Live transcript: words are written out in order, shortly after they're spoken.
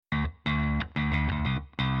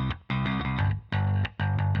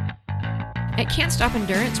At Can't Stop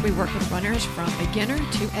Endurance, we work with runners from beginner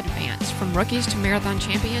to advanced. From rookies to marathon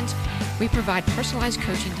champions, we provide personalized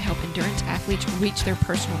coaching to help endurance athletes reach their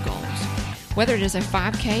personal goals. Whether it is a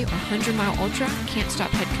 5K or 100-mile ultra, Can't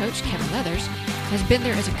Stop head coach Kevin Leathers has been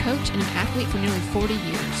there as a coach and an athlete for nearly 40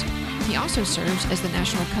 years. He also serves as the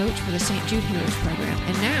national coach for the St. Jude Heroes program.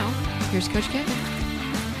 And now, here's Coach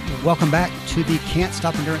Kevin. Welcome back to the Can't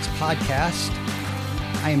Stop Endurance podcast.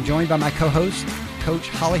 I am joined by my co-host, Coach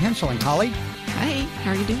Holly Henschel. Holly. Hi,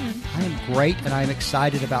 how are you doing? I am great, and I am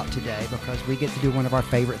excited about today because we get to do one of our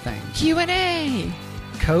favorite things. Q&A.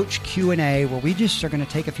 Coach Q&A, where we just are going to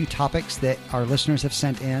take a few topics that our listeners have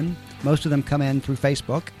sent in. Most of them come in through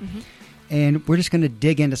Facebook. Mm-hmm. And we're just going to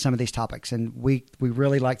dig into some of these topics. And we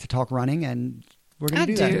really like to talk running, and we're going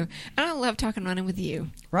to do that. I do. And I love talking running with you.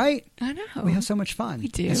 Right? I know. We have so much fun. We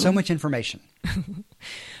do. And so much information.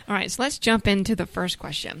 All right, so let's jump into the first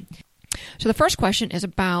question. So the first question is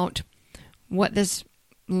about what this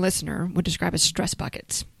listener would describe as stress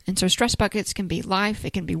buckets. And so stress buckets can be life,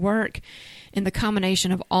 it can be work, and the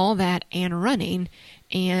combination of all that and running,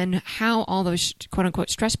 and how all those quote-unquote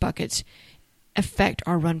stress buckets affect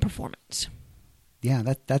our run performance.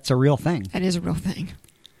 Yeah, that's a real thing. That is a real thing.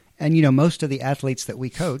 And, you know, most of the athletes that we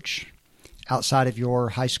coach outside of your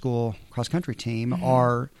high school cross-country team mm-hmm.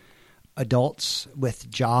 are adults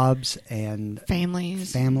with jobs and family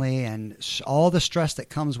and all the stress that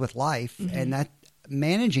comes with life, mm-hmm. and that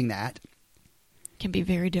managing that can be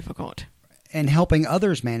very difficult. And helping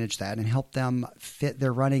others manage that and help them fit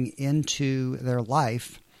their running into their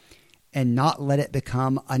life and not let it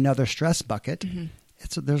become another stress bucket.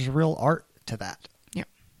 Mm-hmm. There's a real art to that. Yep.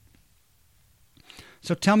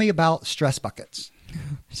 So tell me about stress buckets.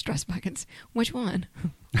 Stress buckets. Which one?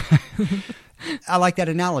 I like that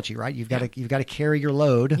analogy, right? You've got to carry your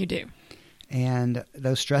load. You do. And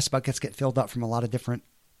those stress buckets get filled up from a lot of different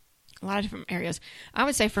areas. I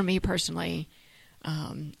would say for me personally,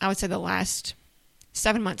 I would say the last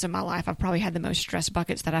 7 months of my life, I've probably had the most stress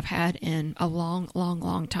buckets that I've had in a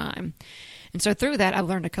long time. And so through that, I've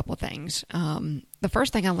learned a couple of things. The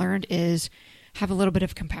first thing I learned is have a little bit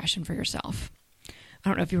of compassion for yourself. I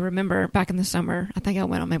don't know if you remember back in the summer, I think I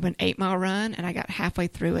went on maybe an 8-mile run, and I got halfway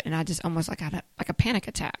through it, and I just almost had a panic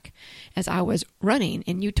attack as I was running.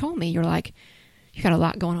 And you told me, you're like, you got a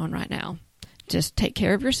lot going on right now. Just take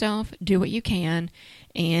care of yourself, do what you can.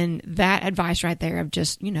 And that advice right there of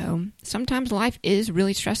just, sometimes life is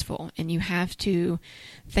really stressful, and you have to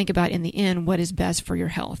think about in the end what is best for your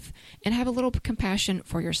health and have a little compassion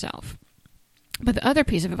for yourself. But the other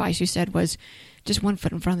piece of advice you said was just one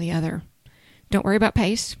foot in front of the other. Don't worry about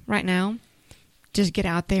pace right now. Just get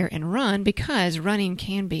out there and run, because running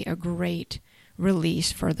can be a great release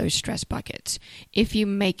for those stress buckets. If you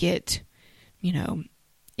make it,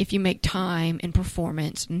 if you make time and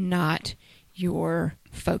performance not your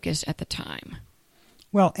focus at the time.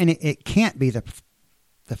 Well, and it can't be the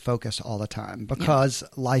focus all the time, because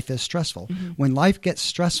life is stressful. Mm-hmm. When life gets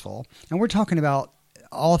stressful, and we're talking about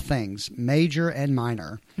all things, major and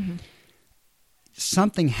minor, mm-hmm.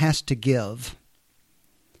 something has to give.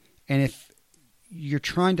 And if you're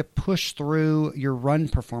trying to push through your run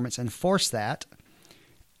performance and force that,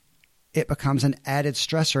 it becomes an added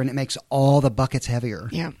stressor, and it makes all the buckets heavier.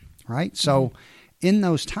 Yeah. Right? So mm-hmm. in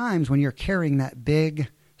those times when you're carrying that big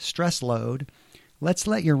stress load, let's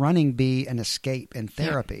let your running be an escape and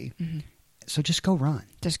therapy. Yeah. Mm-hmm. So just go run.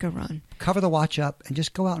 Just go run. Cover the watch up and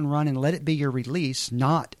just go out and run, and let it be your release,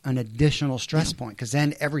 not an additional stress point, because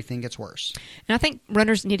then everything gets worse. And I think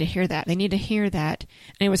runners need to hear that. They need to hear that.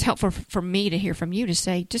 And it was helpful for me to hear from you to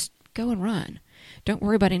say, just go and run. Don't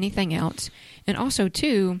worry about anything else. And also,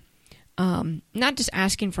 too, not just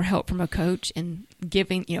asking for help from a coach and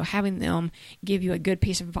having them give you a good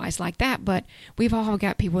piece of advice like that, but we've all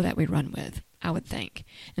got people that we run with, I would think.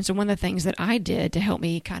 And so one of the things that I did to help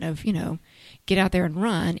me kind of, get out there and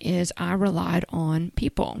run is I relied on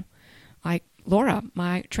people like Laura,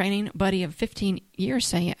 my training buddy of 15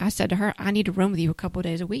 years, I said to her, I need to run with you a couple of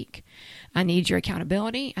days a week. I need your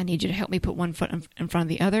accountability. I need you to help me put one foot in front of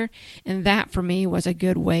the other. And that for me was a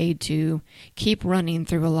good way to keep running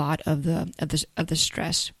through a lot of the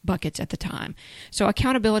stress buckets at the time. So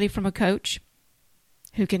accountability from a coach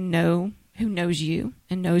who knows you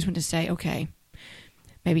and knows when to say, okay,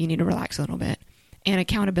 maybe you need to relax a little bit. And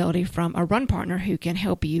accountability from a run partner who can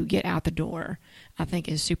help you get out the door, I think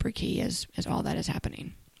is super key as all that is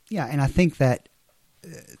happening. Yeah, and I think that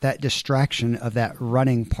distraction of that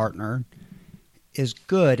running partner is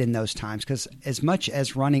good in those times, because as much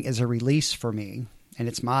as running is a release for me, and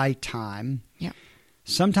it's my time,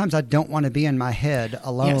 sometimes I don't want to be in my head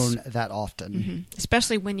alone that often. Mm-hmm.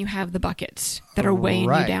 Especially when you have the buckets that are weighing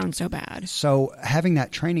you down so bad. So having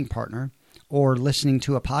that training partner or listening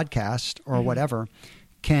to a podcast or whatever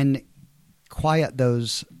can quiet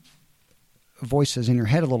those voices in your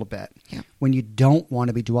head a little bit when you don't want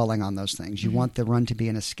to be dwelling on those things. You want the run to be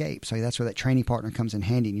an escape. So that's where that training partner comes in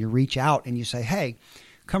handy. And you reach out and you say, hey,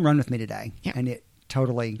 come run with me today. And it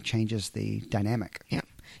totally changes the dynamic. Yeah.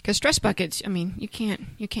 Because stress buckets, I mean, you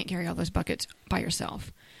can't carry all those buckets by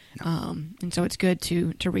yourself. No. And so it's good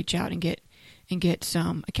to reach out and get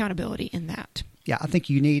some accountability in that. Yeah, I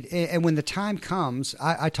think you need, and when the time comes,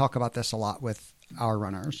 I talk about this a lot with our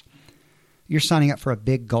runners. You're signing up for a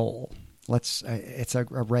big goal. It's a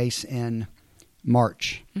race in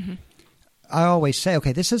March. Mm-hmm. I always say,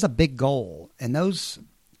 okay, this is a big goal, and those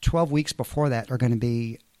 12 weeks before that are going to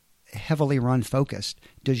be heavily run focused.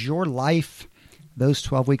 Does your life, those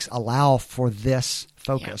 12 weeks, allow for this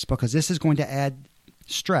focus? Because this is going to add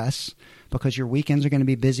stress, because your weekends are going to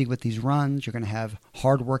be busy with these runs. You're going to have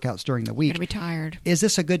hard workouts during the week. You're going to be tired. Is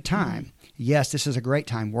this a good time? Mm-hmm. Yes, this is a great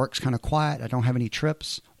time. Work's kind of quiet. I don't have any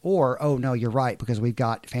trips. Or, oh, no, you're right, because we've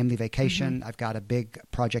got family vacation. Mm-hmm. I've got a big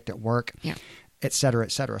project at work, et cetera,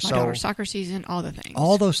 et cetera. My daughter's soccer season, all the things.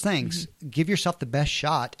 All those things. Mm-hmm. Give yourself the best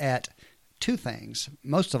shot at two things.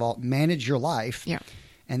 Most of all, manage your life. Yeah.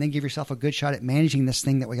 And then give yourself a good shot at managing this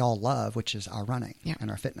thing that we all love, which is our running and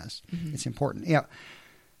our fitness. Mm-hmm. It's important. Yeah.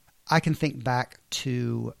 I can think back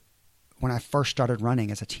to when I first started running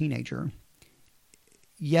as a teenager.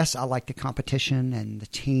 Yes, I liked the competition and the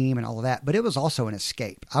team and all of that, but it was also an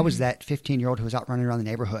escape. I was that 15-year-old who was out running around the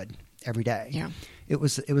neighborhood every day. Yeah. It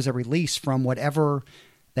was a release from whatever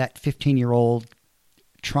that 15-year-old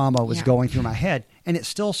trauma was going through my head, and it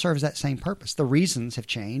still serves that same purpose. The reasons have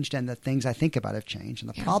changed, and the things I think about have changed,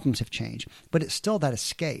 and the problems have changed, but it's still that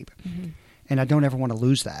escape. Mm-hmm. And I don't ever want to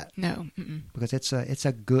lose that. No, because it's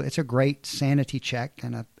a great sanity check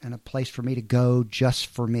and a place for me to go just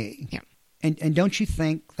for me. Yeah. And don't you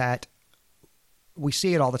think that we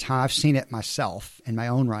see it all the time? I've seen it myself in my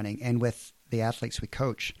own running and with the athletes we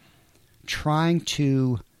coach, trying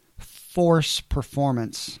to force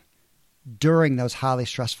performance during those highly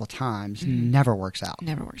stressful times never works out.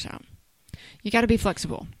 Never works out. You got to be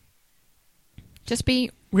flexible. Just be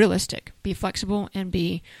realistic. Be flexible and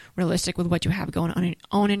be realistic with what you have going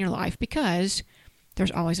on in your life, because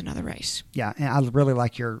there's always another race. Yeah, and I really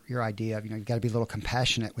like your idea of, you've got to be a little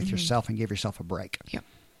compassionate with yourself and give yourself a break. Yeah.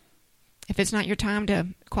 If it's not your time to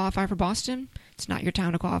qualify for Boston, it's not your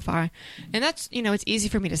time to qualify. And that's, it's easy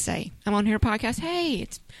for me to say. I'm on here podcast, hey,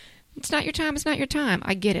 it's not your time, it's not your time.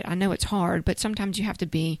 I get it. I know it's hard, but sometimes you have to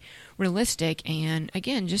be realistic and,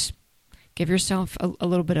 again, just give yourself a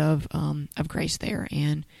little bit of grace there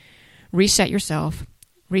and reset yourself,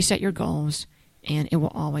 reset your goals, and it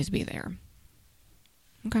will always be there.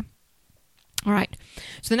 Okay. All right.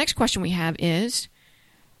 So the next question we have is,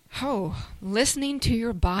 listening to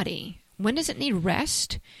your body. When does it need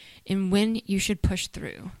rest and when you should push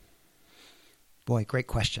through? Boy, great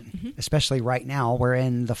question. Especially right now, we're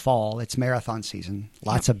in the fall. It's marathon season.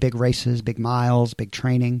 Lots of big races, big miles, big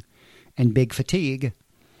training, and big fatigue.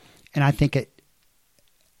 And I think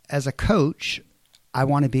as a coach, I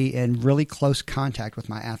want to be in really close contact with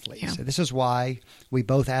my athletes. Yeah. So this is why we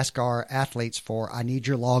both ask our athletes I need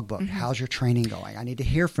your logbook. How's your training going? I need to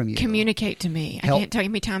hear from you. Communicate to me. I can't tell you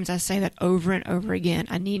how many times I say that over and over again.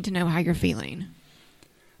 I need to know how you're feeling.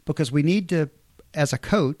 Because we need to, as a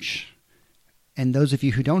coach, and those of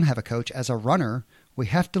you who don't have a coach, as a runner, we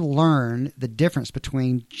have to learn the difference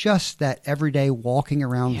between just that everyday walking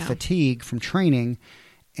around fatigue from training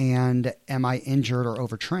and am I injured or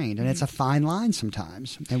overtrained? And it's a fine line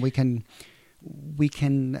sometimes, and we can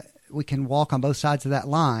walk on both sides of that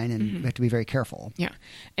line, and we have to be very careful. Yeah,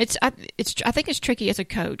 I think it's tricky as a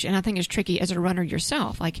coach, and I think it's tricky as a runner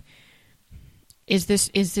yourself. Like, is this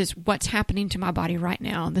what's happening to my body right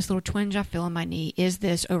now? This little twinge I feel in my knee, is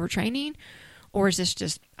this overtraining, or is this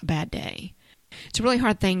just a bad day? It's a really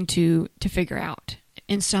hard thing to figure out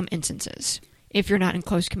in some instances if you're not in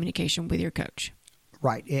close communication with your coach.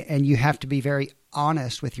 Right. And you have to be very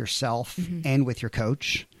honest with yourself and with your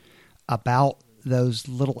coach about those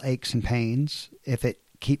little aches and pains if it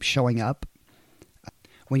keeps showing up.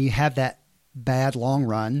 When you have that bad long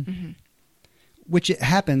run, which it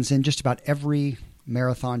happens in just about every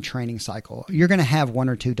marathon training cycle, you're going to have one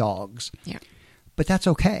or two dogs. Yeah. But that's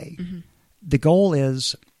okay. The goal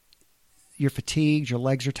is you're fatigued, your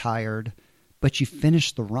legs are tired, but you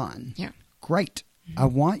finish the run. Yeah. Great. I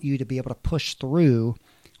want you to be able to push through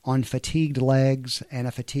on fatigued legs and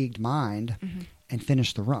a fatigued mind and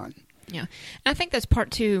finish the run. Yeah. And I think that's part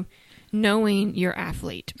two. knowing your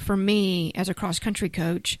athlete. For me, as a cross-country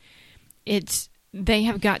coach, they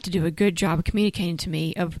have got to do a good job of communicating to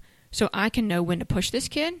me so I can know when to push this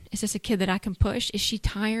kid. Is this a kid that I can push? Is she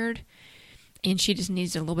tired? And she just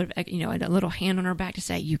needs a little bit of, a little hand on her back to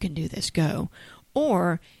say, you can do this, go.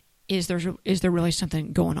 Or is there really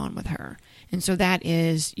something going on with her? And so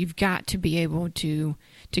you've got to be able to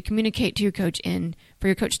communicate to your coach, and for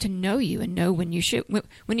your coach to know you and know when you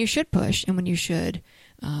should push and when you should,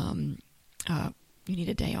 you need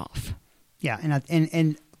a day off. Yeah.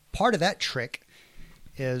 And part of that trick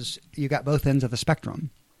is you got both ends of the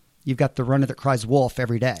spectrum. You've got the runner that cries wolf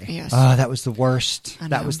every day. Yes. Oh, that was the worst.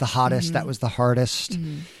 That was the hottest. That was the hardest.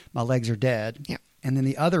 My legs are dead. Yep. And then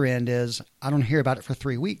the other end is, I don't hear about it for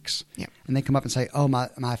 3 weeks. Yep. And they come up and say, oh,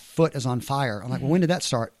 my foot is on fire. I'm like, well, when did that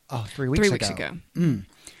start? Oh, 3 weeks ago. 3 weeks ago.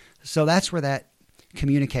 So that's where that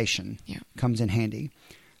communication comes in handy.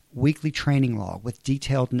 Weekly training log with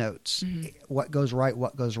detailed notes. What goes right,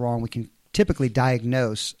 what goes wrong. We can typically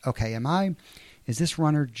diagnose, okay, is this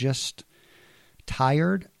runner just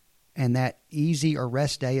tired? And that easy or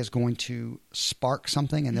rest day is going to spark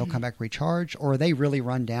something and they'll come back recharged? Or are they really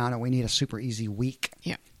run down and we need a super easy week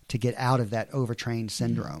to get out of that overtrained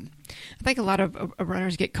syndrome? I think a lot of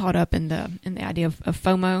runners get caught up in the idea of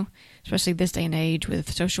FOMO, especially this day and age with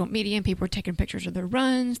social media, and people are taking pictures of their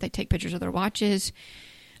runs. They take pictures of their watches.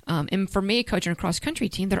 And for me, coaching a cross-country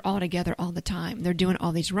team, they're all together all the time. They're doing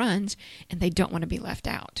all these runs, and they don't want to be left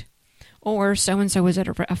out. Or so-and-so was at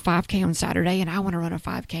a 5K on Saturday, and I want to run a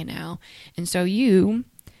 5K now. And so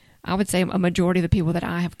I would say a majority of the people that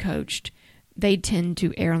I have coached, they tend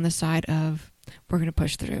to err on the side of, we're going to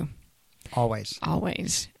push through. Always.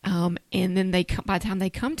 And then by the time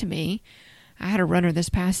they come to me, I had a runner this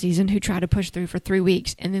past season who tried to push through for 3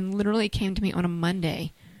 weeks and then literally came to me on a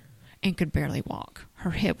Monday and could barely walk.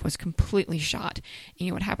 Her hip was completely shot. And you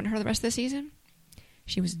know what happened to her the rest of the season?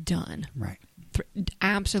 She was done. Right.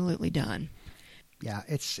 Absolutely done. Yeah,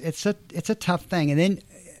 it's a tough thing.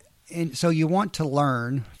 And so you want to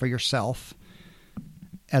learn for yourself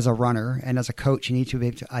as a runner and as a coach. You need to be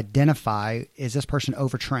able to identify, is this person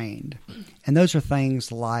overtrained? And those are things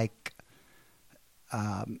like,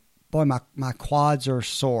 my quads are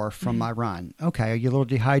sore from my run. Okay, are you a little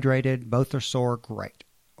dehydrated? Both are sore. Great.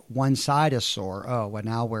 One side is sore. Oh, well,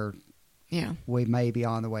 now we may be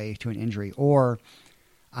on the way to an injury. Or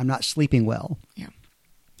I'm not sleeping well. Yeah.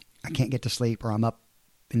 I can't get to sleep, or I'm up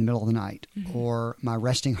in the middle of the night, or my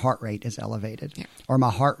resting heart rate is elevated, or my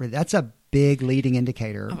heart rate. That's a big leading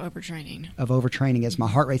indicator of overtraining. Is my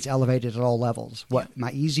heart rate's elevated at all levels.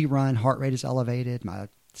 My easy run heart rate is elevated. My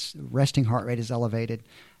resting heart rate is elevated.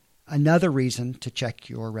 Another reason to check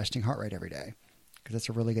your resting heart rate every day, because that's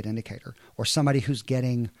a really good indicator. Or somebody who's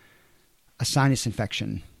getting a sinus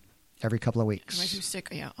infection every couple of weeks. Somebody who's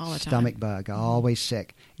sick, all the time. Stomach bug, always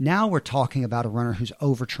sick. Now we're talking about a runner who's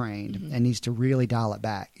overtrained and needs to really dial it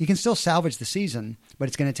back. You can still salvage the season, but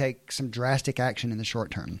it's going to take some drastic action in the short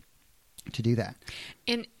term to do that.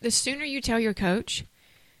 And the sooner you tell your coach,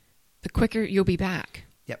 the quicker you'll be back.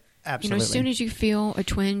 Yep, absolutely. As soon as you feel a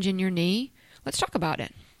twinge in your knee, let's talk about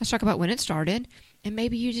it. Let's talk about when it started, and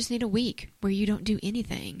maybe you just need a week where you don't do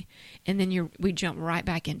anything, and then we jump right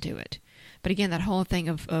back into it. But again, that whole thing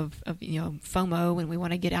of FOMO, and we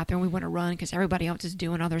want to get out there and we want to run because everybody else is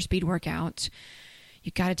doing all their speed workouts.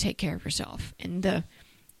 You got to take care of yourself, and the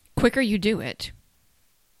quicker you do it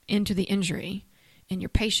into the injury and you're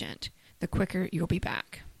patient, the quicker you'll be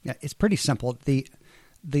back. Yeah, it's pretty simple.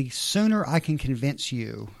 The sooner I can convince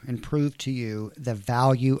you and prove to you the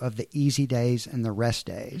value of the easy days and the rest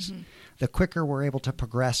days, the quicker we're able to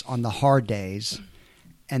progress on the hard days,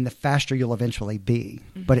 and the faster you'll eventually be.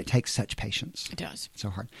 But it takes such patience. It does. It's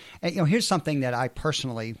so hard. And, here's something that I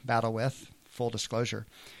personally battle with, full disclosure.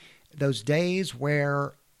 Those days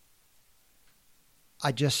where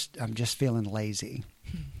I'm just feeling lazy.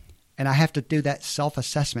 And I have to do that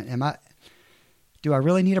self-assessment. Do I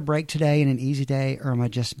really need a break today and an easy day, or am I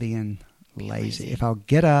just being lazy? If I'll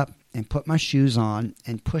get up and put my shoes on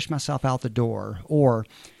and push myself out the door, or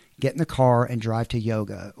get in the car and drive to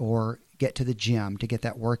yoga, or get to the gym to get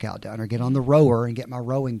that workout done, or get on the rower and get my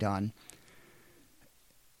rowing done,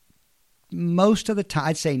 most of the time,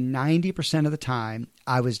 I'd say 90% of the time,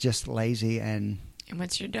 I was just lazy. And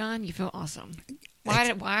once you're done, you feel awesome.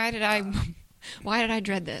 Why did I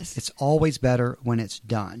dread this? It's always better when it's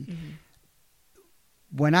done.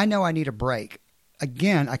 When I know I need a break,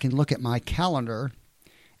 again, I can look at my calendar,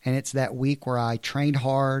 and it's that week where I trained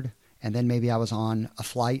hard, and then maybe I was on a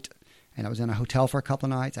flight and I was in a hotel for a couple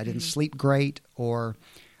of nights. I didn't sleep great, or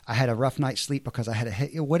I had a rough night's sleep because I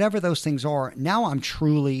had whatever those things are. Now I'm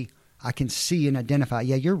truly I can see and identify,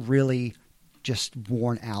 yeah, you're really just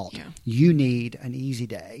worn out. Yeah. You need an easy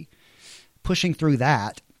day. Pushing through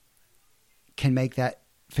that can make that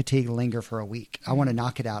fatigue linger for a week. I want to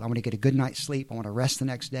knock it out. I want to get a good night's sleep. I want to rest the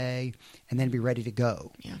next day and then be ready to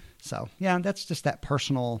go. Yeah. So, yeah, that's just that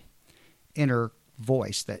personal inner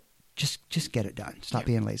voice that just get it done. Stop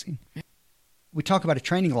being lazy. Yeah. We talk about a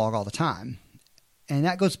training log all the time, and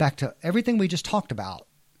that goes back to everything we just talked about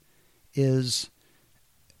is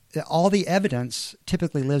that all the evidence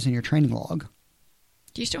typically lives in your training log.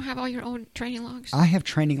 Do you still have all your old training logs? I have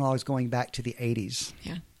training logs going back to the 80s.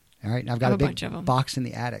 Yeah. All right. And I've got I a have a bunch of big 'em. box in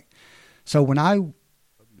the attic. So when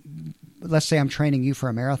let's say I'm training you for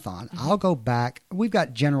a marathon, I'll go back. We've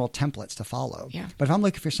got general templates to follow. Yeah. But if I'm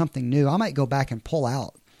looking for something new, I might go back and pull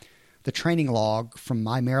out the training log from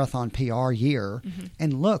my marathon PR year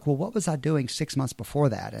and look, well, what was I doing 6 months before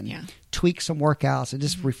that? And tweak some workouts. It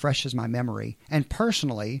just refreshes my memory. And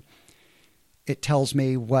personally, it tells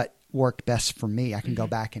me what worked best for me. I can go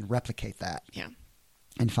back and replicate that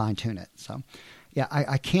and fine tune it. So, yeah,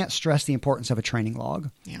 I can't stress the importance of a training log.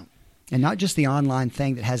 Yeah. And not just the online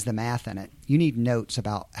thing that has the math in it. You need notes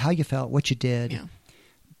about how you felt, what you did,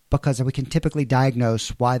 because we can typically diagnose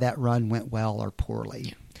why that run went well or poorly.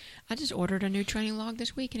 Yeah. I just ordered a new training log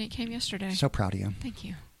this week, and it came yesterday. So proud of you. Thank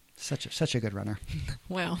you. Such a good runner.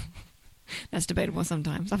 Well, that's debatable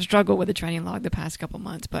sometimes. I've struggled with the training log the past couple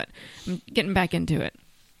months, but I'm getting back into it.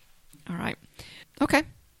 All right. Okay. All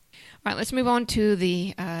right, let's move on to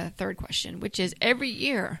the third question, which is every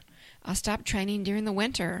year I stop training during the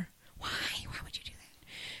winter. Why? Why would you do that?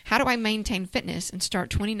 How do I maintain fitness and start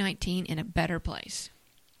 2019 in a better place?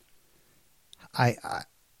 I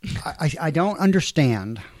don't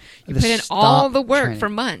understand. You put in all the work training. for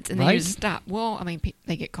months, and then you just stop. Well, I mean,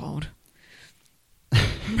 they get cold.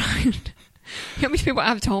 Right? How many people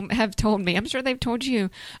have told me? I'm sure they've told you,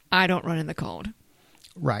 I don't run in the cold.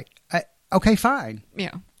 Right. Okay, fine.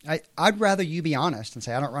 Yeah. I'd rather you be honest and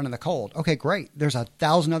say, I don't run in the cold. Okay, great. There's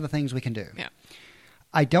 1,000 other things we can do. Yeah.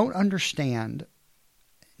 I don't understand.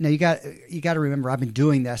 Now, you got to remember, I've been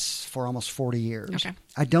doing this for almost 40 years. Okay.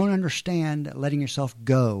 I don't understand letting yourself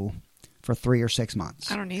go for 3 or 6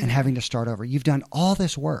 months. I don't either. And having to start over. You've done all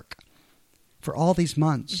this work for all these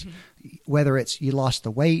months, whether it's you lost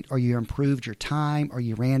the weight or you improved your time or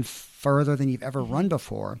you ran further than you've ever run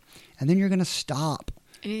before, and then you're going to stop.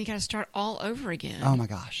 And then you got to start all over again. Oh, my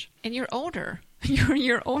gosh. And you're older.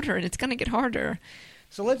 You're older, and it's going to get harder.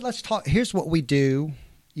 So let's talk. Here's what we do,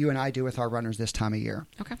 you and I do with our runners this time of year.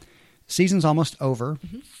 Okay. Season's almost over.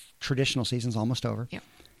 Traditional season's almost over. Yep.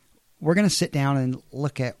 We're going to sit down and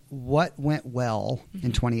look at what went well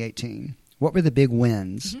in 2018. What were the big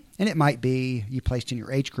wins? And it might be you placed in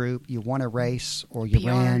your age group, you won a race, or you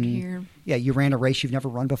ran. Here. Yeah, you ran a race you've never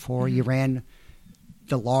run before. You ran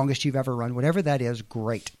the longest you've ever run. Whatever that is,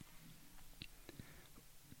 great.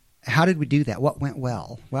 How did we do that? What went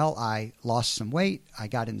well? Well, I lost some weight. I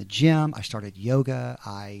got in the gym. I started yoga.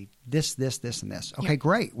 This, and this. Okay,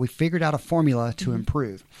 great. We figured out a formula to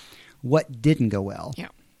improve. What didn't go well? Yeah.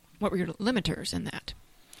 What were your limiters in that?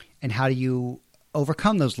 And how do you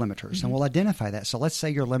overcome those limiters? And we'll identify that. So let's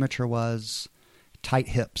say your limiter was tight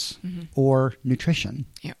hips or nutrition.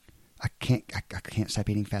 Yeah. I can't stop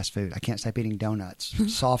eating fast food. I can't stop eating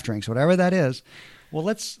donuts, soft drinks, whatever that is. Well,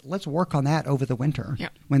 let's work on that over the winter.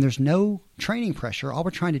 Yep. When there's no training pressure, all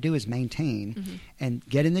we're trying to do is maintain and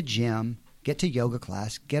get in the gym, get to yoga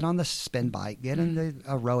class, get on the spin bike, get in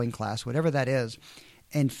a rowing class, whatever that is,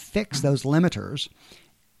 and fix those limiters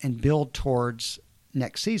and build towards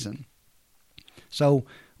next season. So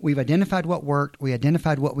we've identified what worked, we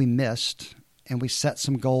identified what we missed, and we set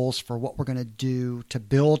some goals for what we're going to do to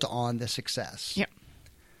build on the success. Yep.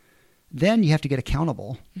 Then you have to get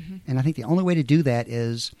accountable. And I think the only way to do that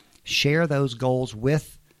is share those goals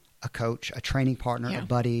with a coach, a training partner, a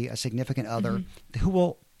buddy, a significant other who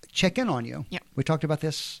will check in on you. Yep. We talked about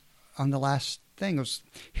this on the last thing. It was,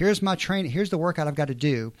 here's my training. Here's the workout I've got to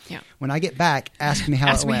do. Yep. When I get back, ask me how it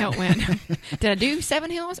went. Ask me how it went. Did I do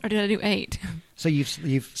 7 hills or did I do 8? So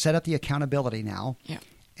you've set up the accountability now. Yeah.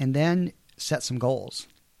 And then set some goals,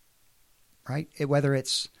 right? Whether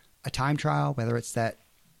it's a time trial, whether it's that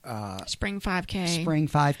Spring 5K. spring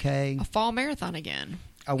 5K, A fall marathon again.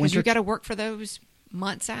 a Because winter. you've got to work for those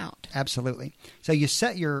months out. Absolutely. So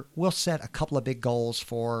we'll set a couple of big goals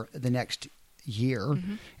for the next year.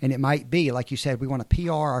 And it might be, like you said, we want to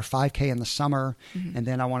PR our 5K in the summer, and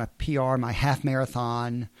then I want to PR my half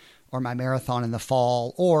marathon or my marathon in the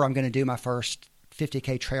fall, or I'm going to do my first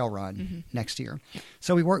 50K trail run next year. Yep.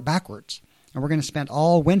 So we work backwards, and we're going to spend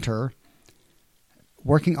all winter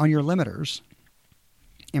working on your limiters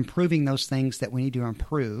improving those things that we need to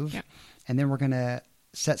improve. Yep. And then we're going to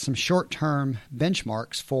set some short-term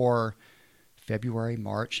benchmarks for February,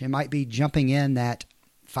 March. It might be jumping in that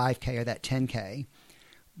 5K or that 10K.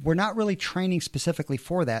 We're not really training specifically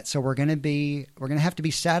for that, so we're going to have to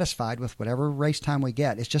be satisfied with whatever race time we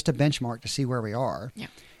get. It's just a benchmark to see where we are. Yeah.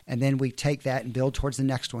 And then we take that and build towards the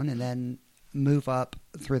next one, and then move up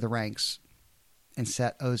through the ranks and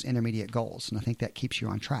set those intermediate goals. And I think that keeps you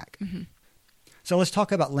on track. Mm-hmm. So let's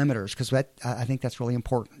talk about limiters, because I think that's really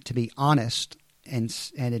important, to be honest and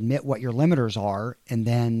admit what your limiters are, and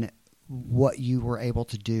then what you were able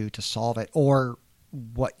to do to solve it, or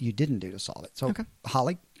what you didn't do to solve it. So, Okay.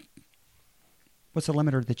 Holly, what's a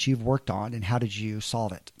limiter that you've worked on, and how did you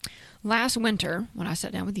solve it? Last winter, when I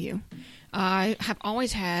sat down with you, I have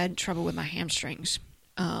always had trouble with my hamstrings.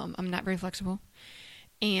 I'm not very flexible.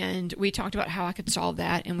 And we talked about how I could solve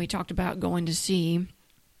that, and we talked about going to see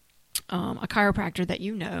a chiropractor that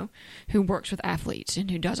you know who works with athletes and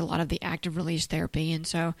who does a lot of the active release therapy. And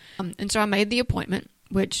so I made the appointment,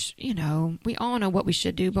 which, we all know what we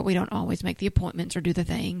should do, but we don't always make the appointments or do the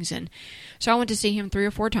things. And so I went to see him 3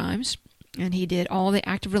 or 4 times, and he did all the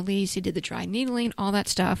active release. He did the dry needling, all that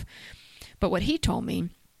stuff. But what he told me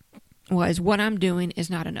was, what I'm doing is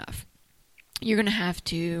not enough. You're going to have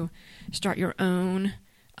to start your own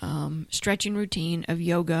stretching routine of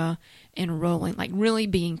yoga and rolling, like really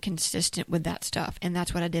being consistent with that stuff. And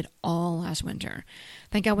that's what I did all last winter. I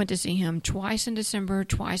think I went to see him twice in December,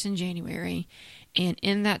 twice in January. And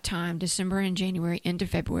in that time, December and January into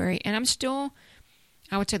February, and I'm still,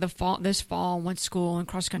 I would say this fall, once school and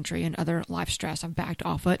cross country and other life stress, I've backed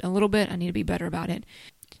off it a little bit. I need to be better about it.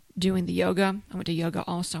 Doing the yoga. I went to yoga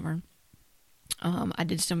all summer. I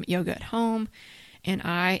did some yoga at home, and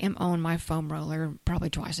I am on my foam roller probably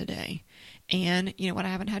twice a day. And you know what I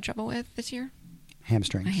haven't had trouble with this year?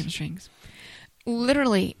 Hamstrings. My hamstrings.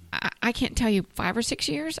 Literally, I can't tell you, 5 or 6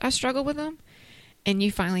 years I struggled with them. And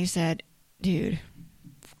you finally said, dude,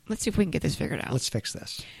 let's see if we can get this figured out. Let's fix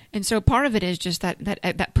this. And so part of it is just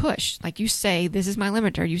that push. Like you say, this is my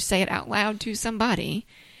limiter. You say it out loud to somebody,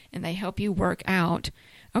 and they help you work out,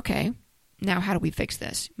 okay, now how do we fix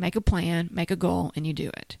this? Make a plan, make a goal, and you do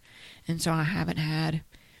it. And so I haven't had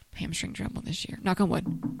hamstring trouble this year. Knock on wood.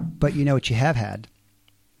 But you know what you have had?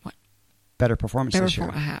 What? Better performance this year.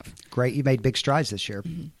 I have. Great. You made big strides this year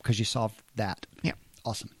because you solved that. Yeah.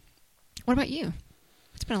 Awesome. What about you?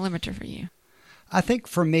 What's been a limiter for you? I think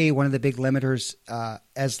for me, one of the big limiters,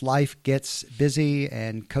 as life gets busy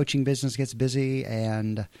and coaching business gets busy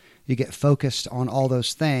and you get focused on all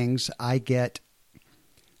those things, I get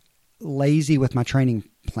lazy with my training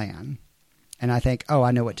plan. And I think, oh,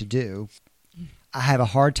 I know what to do. I have a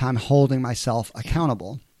hard time holding myself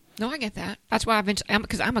accountable. No, I get that. That's why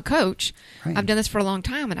because I'm a coach. Right. I've done this for a long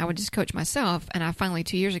time, and I would just coach myself. And I finally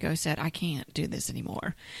 2 years ago said, I can't do this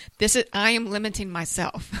anymore. I am limiting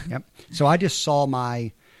myself. Yep. So I just saw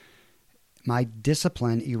my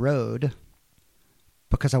discipline erode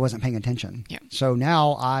because I wasn't paying attention. Yep. So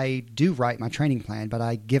now I do write my training plan, but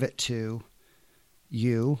I give it to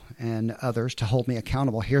you and others to hold me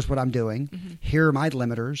accountable. Here's what I'm doing. Mm-hmm. Here are my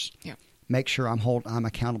limiters. Yep. Make sure I'm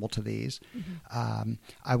accountable to these. Mm-hmm.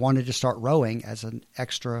 I wanted to start rowing as an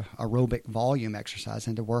extra aerobic volume exercise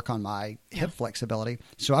and to work on my hip flexibility.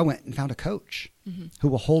 So I went and found a coach who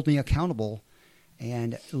will hold me accountable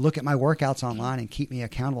and look at my workouts online and keep me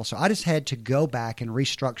accountable. So I just had to go back and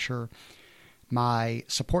restructure my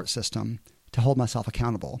support system to hold myself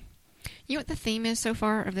accountable. You know what the theme is so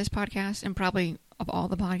far of this podcast, and probably of all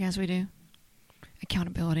the podcasts we do?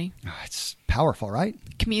 Accountability. Oh, it's powerful, right?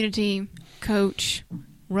 Community, coach,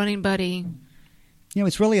 running buddy. You know,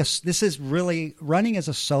 this is really running as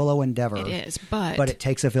a solo endeavor. It is, but it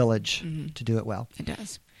takes a village to do it well. It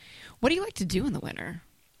does. What do you like to do in the winter?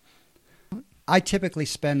 I typically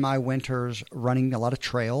spend my winters running a lot of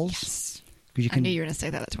trails. Yes. I knew you were going to say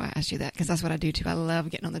that. That's why I asked you that, because that's what I do too. I love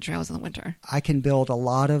getting on the trails in the winter. I can build a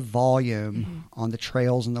lot of volume on the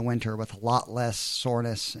trails in the winter with a lot less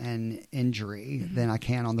soreness and injury than I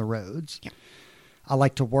can on the roads. Yeah. I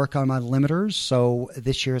like to work on my limiters. So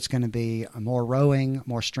this year it's going to be more rowing,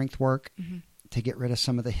 more strength work to get rid of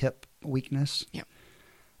some of the hip weakness. Yeah.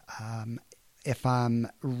 If I'm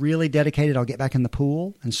really dedicated, I'll get back in the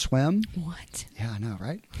pool and swim. What? Yeah, I know,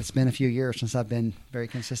 right? It's been a few years since I've been very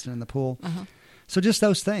consistent in the pool. Uh-huh. So just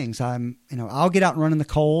those things. I'll get out and run in the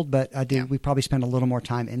cold, but I do. Yeah. We probably spend a little more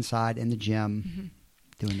time inside in the gym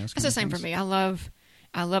doing those. That's the same for me. I love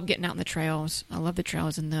getting out on the trails. I love the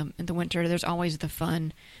trails in the winter. There's always the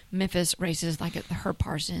fun Memphis races like at the Herb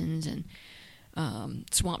Parsons and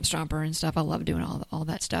Swamp Stomper and stuff. I love doing all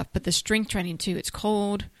that stuff. But the strength training too. It's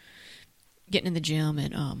cold. getting in the gym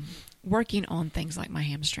and working on things like my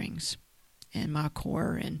hamstrings and my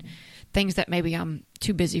core and things that maybe I'm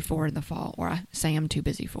too busy for in the fall, or I say I'm too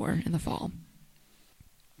busy for in the fall.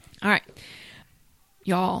 All right.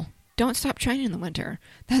 Y'all, don't stop training in the winter.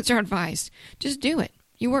 That's our advice. Just do it.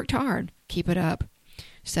 You worked hard. Keep it up.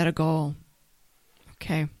 Set a goal.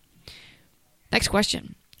 Okay. Next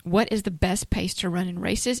question. What is the best pace to run in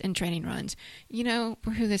races and training runs? You know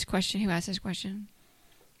who asked this question?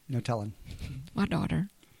 No telling. My daughter,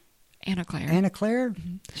 Anna Claire. Anna Claire?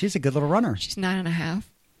 Mm-hmm. She's a good little runner. She's 9.5.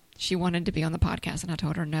 She wanted to be on the podcast, and I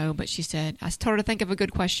told her no, but she said, I told her to think of a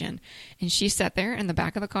good question. And she sat there in the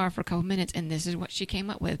back of the car for a couple minutes, and this is what she came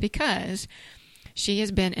up with, because she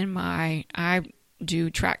has been in I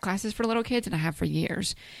do track classes for little kids, and I have for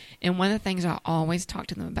years. And one of the things I always talk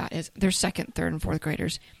to them about is their second, third, and fourth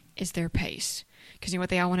graders is their pace. Because you know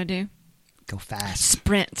what they all want to do? Go fast.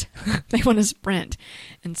 Sprint. They want to sprint.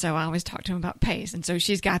 And so I always talk to them about pace. And so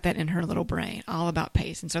she's got that in her little brain, all about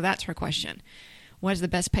pace. And so that's her question. What is the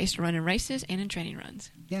best pace to run in races and in training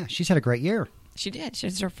runs? Yeah, she's had a great year. She did. This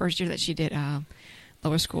is her first year that she did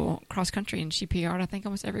lower school cross country, and she PR'd, I think,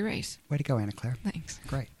 almost every race. Way to go, Anna Claire. Thanks.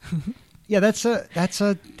 Great. Yeah, that's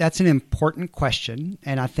an important question,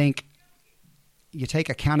 and I think you take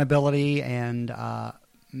accountability and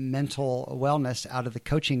mental wellness out of the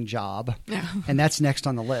coaching job, and that's next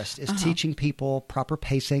on the list, is teaching people proper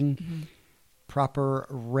pacing, proper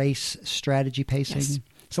race strategy pacing. Yes.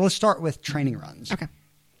 So let's start with training runs. Okay.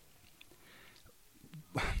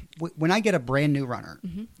 When I get a brand new runner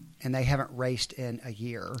and they haven't raced in a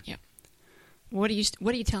year, what do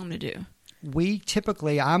you tell them to do?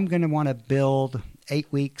 I'm going to want to build 8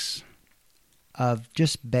 weeks of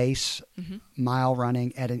just base mile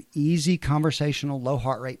running at an easy conversational low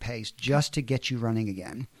heart rate pace just to get you running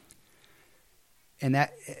again. And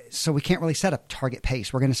so we can't really set a target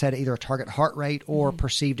pace. We're going to set either a target heart rate or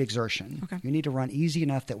perceived exertion. Okay. You need to run easy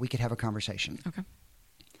enough that we could have a conversation. Okay.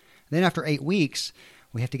 Then after 8 weeks,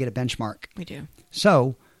 we have to get a benchmark. We do.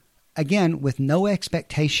 So again, with no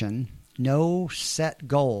expectation, no set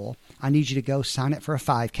goal, I need you to go sign up for a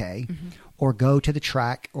 5K or go to the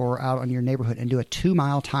track or out in your neighborhood and do a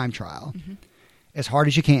 2-mile time trial as hard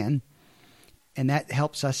as you can. And that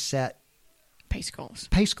helps us set pace goals.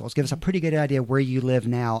 Give us a pretty good idea where you live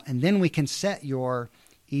now. And then we can set your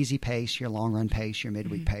easy pace, your long run pace, your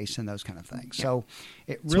midweek pace, and those kind of things. Yeah. So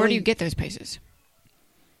where do you get those paces?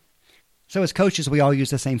 So as coaches, we all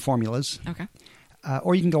use the same formulas. Okay.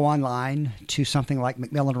 Or you can go online to something like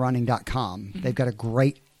McMillanRunning.com. They've got a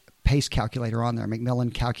great pace calculator on there,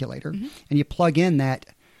 McMillan Calculator. And you plug in that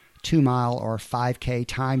 2-mile or 5K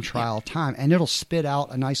time trial time, and it'll spit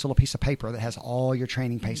out a nice little piece of paper that has all your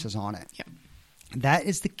training paces on it. Yep. That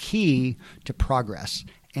is the key to progress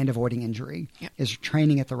and avoiding injury, is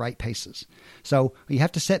training at the right paces. So you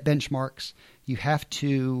have to set benchmarks. You have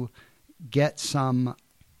to get some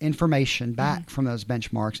information back from those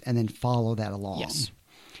benchmarks and then follow that along. Yes.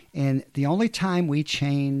 And the only time we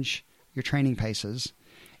change your training paces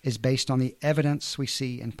is based on the evidence we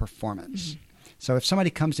see in performance. So if somebody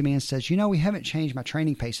comes to me and says, we haven't changed my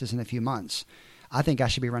training paces in a few months, I think I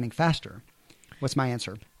should be running faster. What's my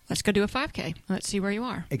answer? Let's go do a 5K. Let's see where you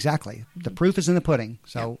are. Exactly. The proof is in the pudding.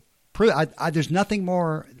 So there's nothing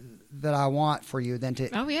more that I want for you than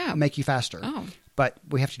to make you faster. But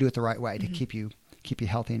we have to do it the right way to keep you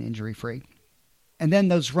healthy and injury free. And then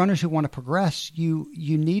those runners who want to progress, you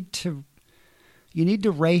need to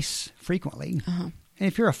race frequently. And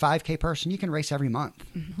if you're a 5K person, you can race every month.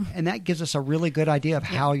 And that gives us a really good idea of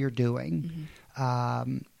how you're doing.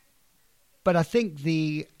 But I think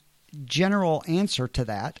the general answer to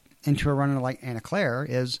that, and to a runner like Anna Claire,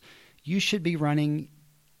 is you should be running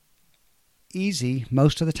easy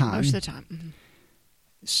most of the time.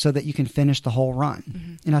 So that you can finish the whole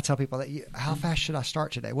run. And I tell people that, how fast should I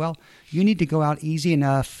start today? Well, you need to go out easy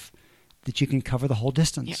enough that you can cover the whole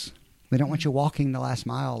distance. We don't want you walking the last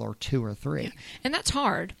mile or 2 or 3. And that's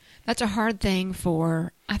hard. That's a hard thing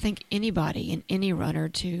for, I think, anybody and any runner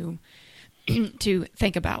to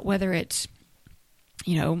think about, whether it's,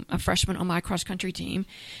 a freshman on my cross-country team.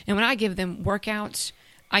 And when I give them workouts,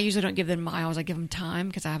 I usually don't give them miles. I give them time,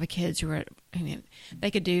 because I have kids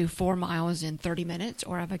they could do 4 miles in 30 minutes,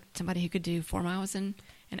 or I have somebody who could do 4 miles in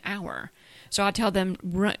an hour. So I tell them,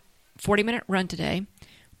 40-minute run today.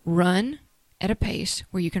 Run at a pace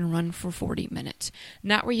where you can run for 40 minutes.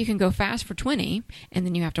 Not where you can go fast for 20 and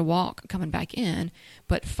then you have to walk coming back in,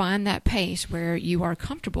 but find that pace where you are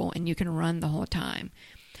comfortable and you can run the whole time.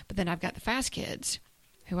 But then I've got the fast kids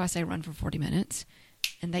who I say run for 40 minutes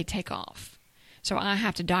and they take off. So I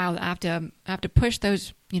have to I have to push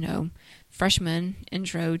those, freshman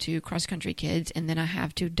intro to cross country kids, and then I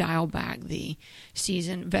have to dial back the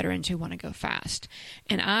seasoned veterans who want to go fast.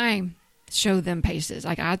 And I show them paces.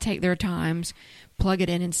 Like, I take their times, plug it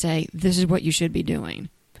in, and say, this is what you should be doing.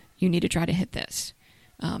 You need to try to hit this.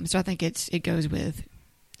 So I think it goes with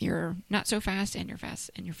your not so fast and your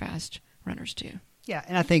fast runners too. Yeah,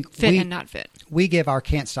 and I think fit and not fit. We give our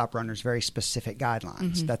Can't Stop runners very specific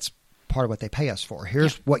guidelines. Mm-hmm. That's part of what they pay us for.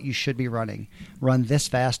 Here's what you should be running. Run this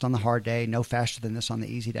fast on the hard day, no faster than this on the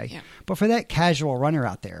easy day. Yeah. But for that casual runner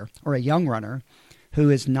out there, or a young runner who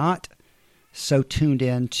is not so tuned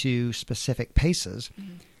in to specific paces,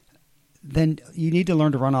 mm-hmm. then you need to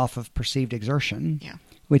learn to run off of perceived exertion,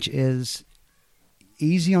 which is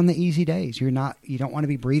easy on the easy days. You don't want to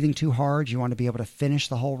be breathing too hard. You want to be able to finish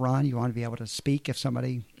the whole run. You want to be able to speak if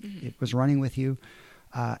somebody was running with you.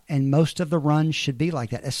 And most of the runs should be like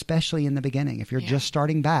that, especially in the beginning. If you're just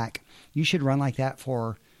starting back, you should run like that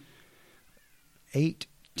for 8,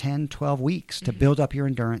 10, 12 weeks to build up your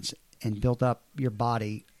endurance and build up your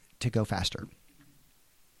body to go faster.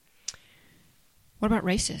 What about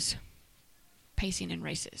races? Pacing in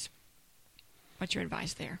races. What's your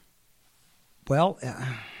advice there? Well,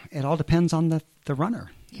 it all depends on the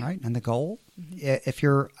runner, right, and the goal. Mm-hmm. If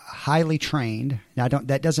you're highly trained, now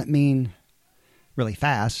that doesn't mean really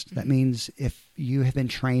fast. Mm-hmm. That means if you have been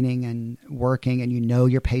training and working and you know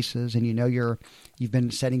your paces and you know you've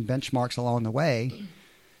been setting benchmarks along the way,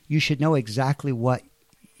 you should know exactly what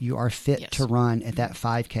you are fit to run at that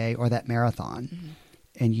 5K or that marathon,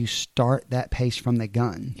 and you start that pace from the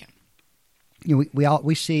gun. Yeah.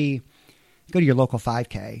 We see. Go to your local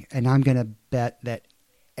 5K, and I'm going to bet that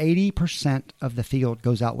 80% of the field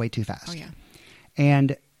goes out way too fast. Oh, yeah.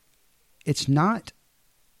 And it's not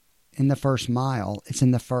in the first mile. It's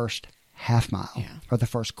in the first half mile or the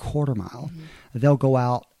first quarter mile. Mm-hmm. They'll go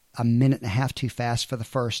out a minute and a half too fast for the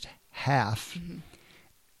first half,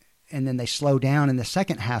 and then they slow down in the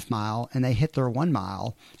second half mile, and they hit their 1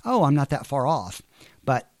 mile. Oh, I'm not that far off.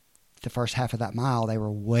 But the first half of that mile, they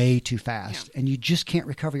were way too fast, and you just can't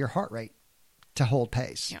recover your heart rate to hold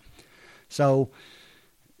pace. Yeah. So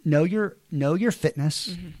know your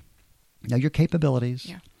fitness, know your capabilities.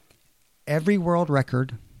 Yeah. Every world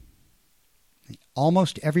record,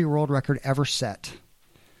 almost every world record ever set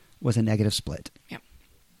was a negative split. Yeah.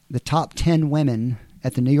 The top 10 women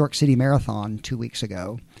at the New York City Marathon 2 weeks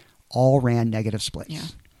ago all ran negative splits. Yeah.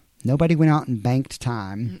 Nobody went out and banked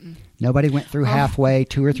time. Nobody went through halfway,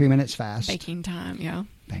 2 or 3 minutes fast. Banking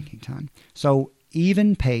time. So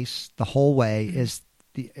even pace the whole way is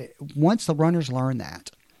once the runners learn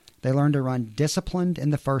that, they learn to run disciplined in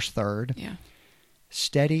the first third,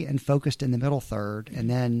 steady and focused in the middle third, and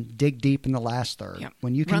then dig deep in the last third. Yep.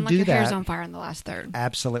 When you can run like do your that, hair's on fire in the last third.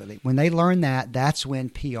 Absolutely. When they learn that, that's when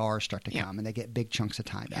PRs start to come, and they get big chunks of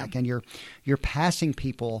time back. And you're passing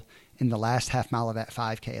people in the last half mile of that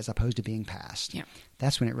 5K as opposed to being passed. Yeah.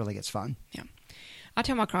 That's when it really gets fun. Yeah. I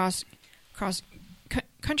tell my cross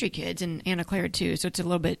country kids and Anna Claire too, so it's a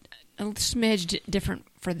smidge different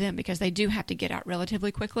for them because they do have to get out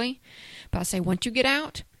relatively quickly. But I say once you get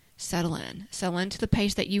out, settle into the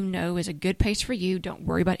pace that you know is a good pace for you. Don't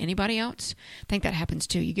worry about anybody else. I think that happens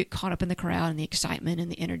too. You get caught up in the crowd and the excitement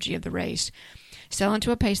and the energy of the race. Settle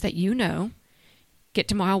into a pace that you know. Get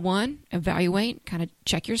to mile 1, evaluate, kind of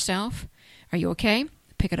check yourself. Are you okay?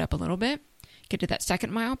 Pick it up a little bit. Get to that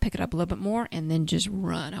second mile, pick it up a little bit more, and then just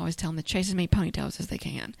run. I always tell them to chase as many ponytails as they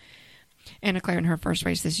can. Anna Claire in her first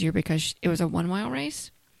race this year, because it was a 1 mile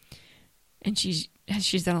race, and she's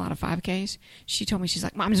done a lot of 5Ks. She told me, she's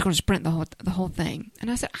like, Mom, I'm just going to sprint the whole thing. And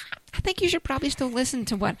I said, I think you should probably still listen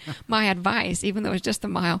to what my advice, even though it was just a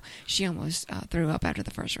mile. She almost threw up after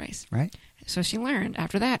the first race. Right. So she learned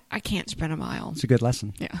after that, I can't sprint a mile. It's a good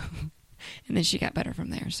lesson. Yeah. And then she got better from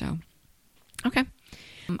there. So, okay.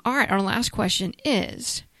 All right. Our last question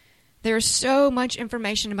is, there's so much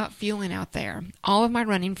information about fueling out there. All of my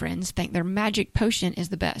running friends think their magic potion is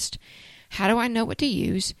the best. How do I know what to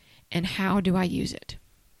use, and how do I use it?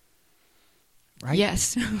 Right.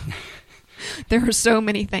 Yes. There are so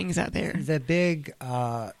many things out there. The big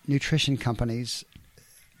nutrition companies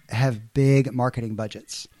have big marketing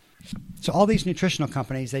budgets. So all these nutritional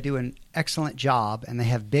companies, they do an excellent job, and they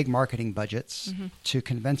have big marketing budgets to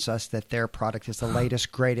convince us that their product is the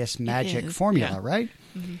latest, greatest magic formula, right?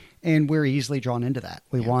 Mm-hmm. And we're easily drawn into that.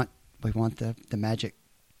 We want the magic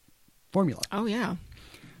formula. Oh, yeah.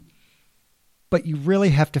 But you really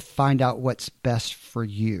have to find out what's best for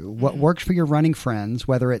you. What works for your running friends,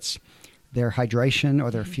 whether it's their hydration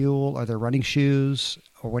or their fuel or their running shoes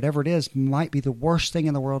or whatever it is, might be the worst thing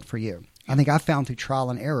in the world for you. I think I found through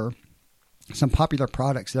trial and error some popular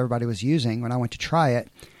products that everybody was using when I went to try it,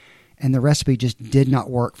 and the recipe just did not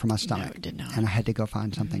work for my stomach. No, it did not. And I had to go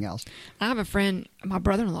find something else. I have a friend, my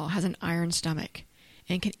brother-in-law has an iron stomach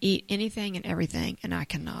and can eat anything and everything, and I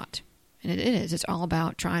cannot. And it is. It's all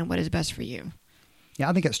about trying what is best for you. Yeah,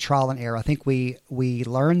 I think it's trial and error. I think we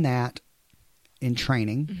learn that in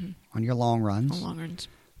training on your long runs. On long runs.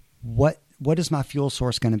 What is my fuel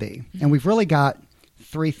source going to be? And we've really got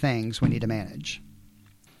 3 things we need to manage.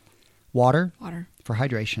 Water for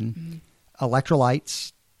hydration,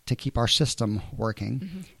 electrolytes to keep our system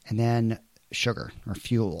working, and then sugar or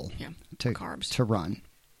fuel carbs to run.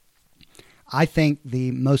 I think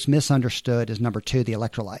the most misunderstood is number 2, the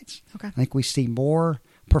electrolytes. Okay. I think we see more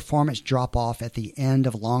performance drop off at the end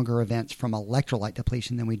of longer events from electrolyte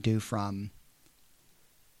depletion than we do from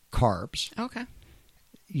carbs. Okay.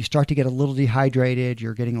 You start to get a little dehydrated,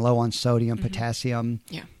 you're getting low on sodium, potassium,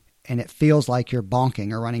 and it feels like you're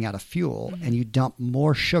bonking or running out of fuel, and you dump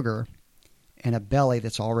more sugar in a belly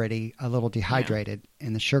that's already a little dehydrated,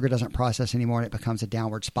 and the sugar doesn't process anymore, and it becomes a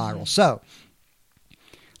downward spiral. So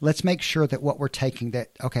let's make sure that what we're taking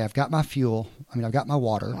I've got my fuel. I've got my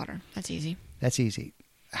water. Water. That's easy. That's easy.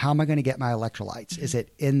 How am I going to get my electrolytes? Is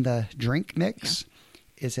it in the drink mix?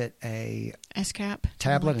 Yeah. Is it a S-cap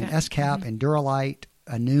tablet, an S-cap, Endurolite,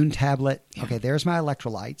 a Noon tablet? Yeah. Okay, there's my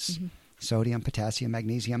electrolytes, sodium, potassium,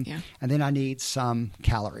 magnesium, and then I need some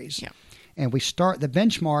calories. Yeah. And the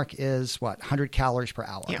benchmark is 100 calories per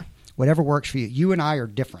hour. Yeah. Whatever works for you. You and I are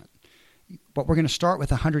different. But we're going to start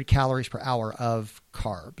with 100 calories per hour of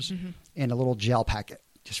carbs in a little gel packet,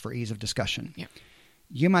 just for ease of discussion. Yeah.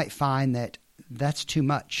 You might find that that's too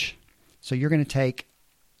much. So you're going to take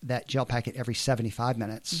that gel packet every 75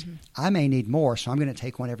 minutes. I may need more, so I'm going to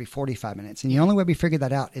take one every 45 minutes. And the only way we figure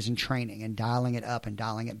that out is in training and dialing it up and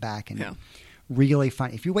dialing it back. And really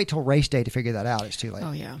find, if you wait till race day to figure that out, it's too late.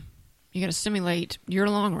 Oh, yeah. You got to simulate your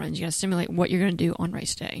long runs. You got to simulate what you're going to do on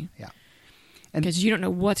race day. Yeah. Because you don't know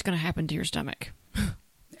what's going to happen to your stomach.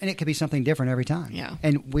 And it could be something different every time. Yeah.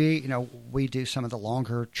 And we do some of the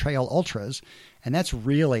longer trail ultras, and that's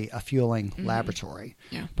really a fueling laboratory.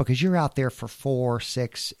 Yeah. Because you're out there for 4,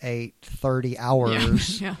 6, 8, 30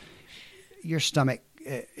 hours. Yeah. Your stomach,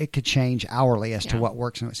 it could change hourly as to what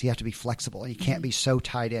works. So you have to be flexible. You can't be so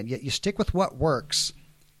tied in. You stick with what works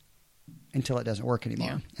until it doesn't work anymore.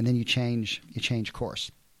 Yeah. And then you change course.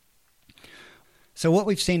 So what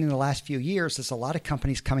we've seen in the last few years is a lot of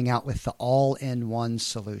companies coming out with the all-in-one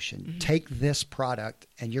solution. Take this product,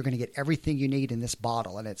 and you're going to get everything you need in this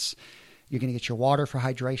bottle. And you're going to get your water for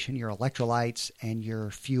hydration, your electrolytes, and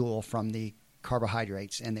your fuel from the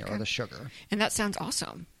carbohydrates in there or the sugar. And that sounds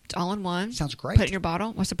awesome. It's all in one. Sounds great. Put it in your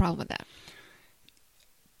bottle. What's the problem with that?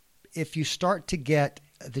 If you start to get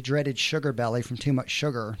the dreaded sugar belly from too much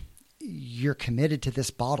sugar, you're committed to this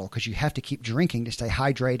bottle because you have to keep drinking to stay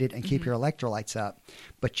hydrated and keep your electrolytes up,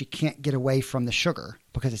 but you can't get away from the sugar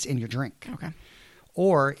because it's in your drink. Okay.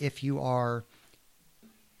 Or if you are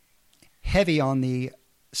heavy on the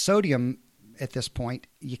sodium at this point,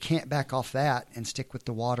 you can't back off that and stick with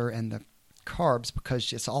the water and the carbs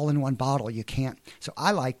because it's all in one bottle. You can't. So I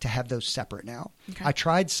like to have those separate now. Okay. I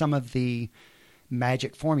tried some of the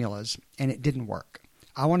magic formulas and it didn't work.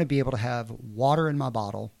 I want to be able to have water in my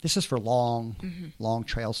bottle. This is for long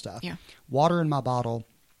trail stuff. Yeah. Water in my bottle,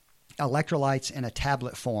 electrolytes in a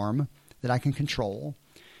tablet form that I can control,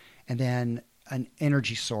 and then an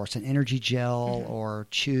energy source, an energy gel or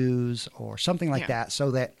chews or something like that,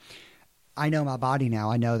 so that I know my body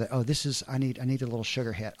now. I know that, I need a little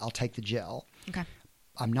sugar hit. I'll take the gel. Okay.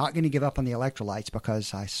 I'm not going to give up on the electrolytes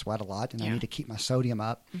because I sweat a lot and I need to keep my sodium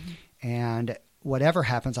up. And whatever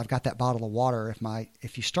happens, I've got that bottle of water.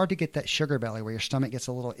 If you start to get that sugar belly where your stomach gets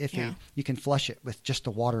a little iffy, you can flush it with just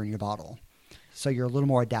the water in your bottle. So you're a little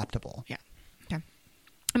more adaptable. Yeah. Okay.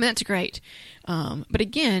 I mean, that's great. But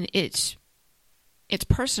again, it's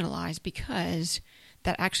personalized because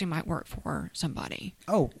that actually might work for somebody.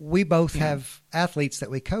 Oh, we both have athletes that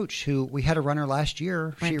we coach we had a runner last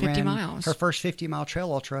year. She ran her first 50-mile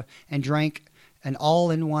trail ultra and drank an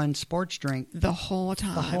all-in-one sports drink the whole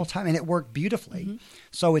time, and it worked beautifully.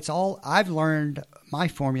 So I've learned my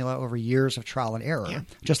formula over years of trial and error.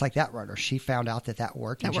 Just like that runner, she found out that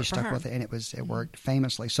worked, and she stuck with it, and it worked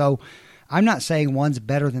famously. So I'm not saying one's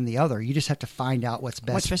better than the other. You just have to find out what's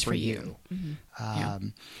best for you.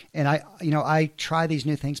 And I try these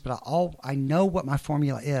new things, but I know what my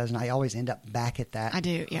formula is, and I always end up back at that.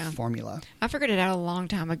 Formula. I figured it out a long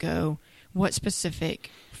time ago. What specific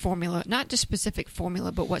formula, not just specific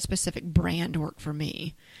formula, but what specific brand worked for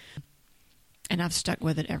me. And I've stuck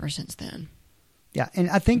with it ever since then. Yeah. And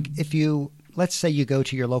I think let's say you go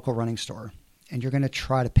to your local running store and you're going to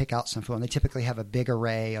try to pick out some food. And they typically have a big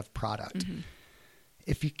array of product. Mm-hmm.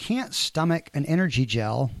 If you can't stomach an energy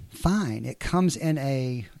gel, fine. It comes in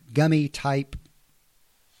a gummy type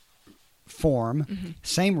form. Mm-hmm.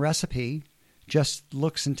 Same recipe, just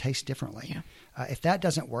looks and tastes differently. Yeah. If that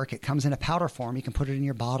doesn't work, it comes in a powder form. You can put it in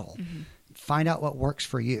your bottle. Mm-hmm. Find out what works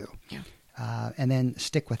for you. Yeah. And then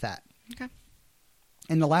stick with that. Okay.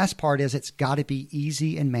 And the last part is it's got to be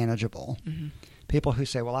easy and manageable. Mm-hmm. People who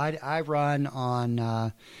say, well, I run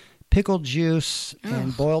on pickled juice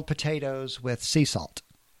and boiled potatoes with sea salt.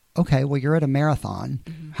 Okay, well, you're at a marathon.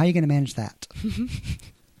 Mm-hmm. How are you going to manage that?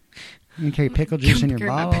 You carry pickled juice in your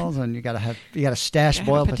bottles, and you got to stash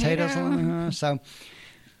boiled potatoes. So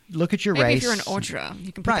look at your Maybe race. if you're an ultra,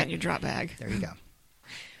 you can put that in your drop bag. There you go.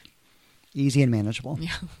 Easy and manageable.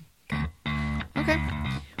 Yeah. Okay.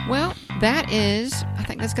 Well, I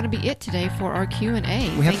think that's going to be it today for our Q&A.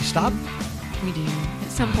 We have to stop? We do. At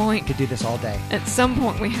some point. We could do this all day. At some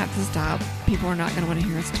point, we have to stop. People are not going to want to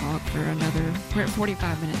hear us talk for we're at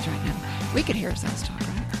 45 minutes right now. We could hear ourselves talk,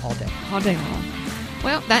 right? All day. All day long.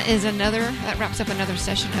 Well, that wraps up another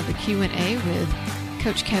session of the Q&A with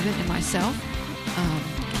Coach Kevin and myself.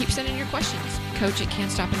 Keep sending your questions.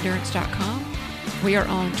 Coach@can'tstopendurance.com. We are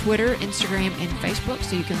on Twitter, Instagram, and Facebook,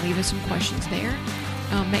 so you can leave us some questions there.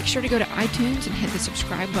 Make sure to go to iTunes and hit the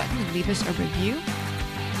subscribe button and leave us a review.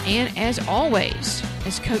 And as always,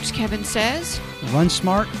 as Coach Kevin says, run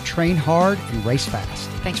smart, train hard, and race fast.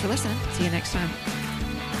 Thanks for listening. See you next time.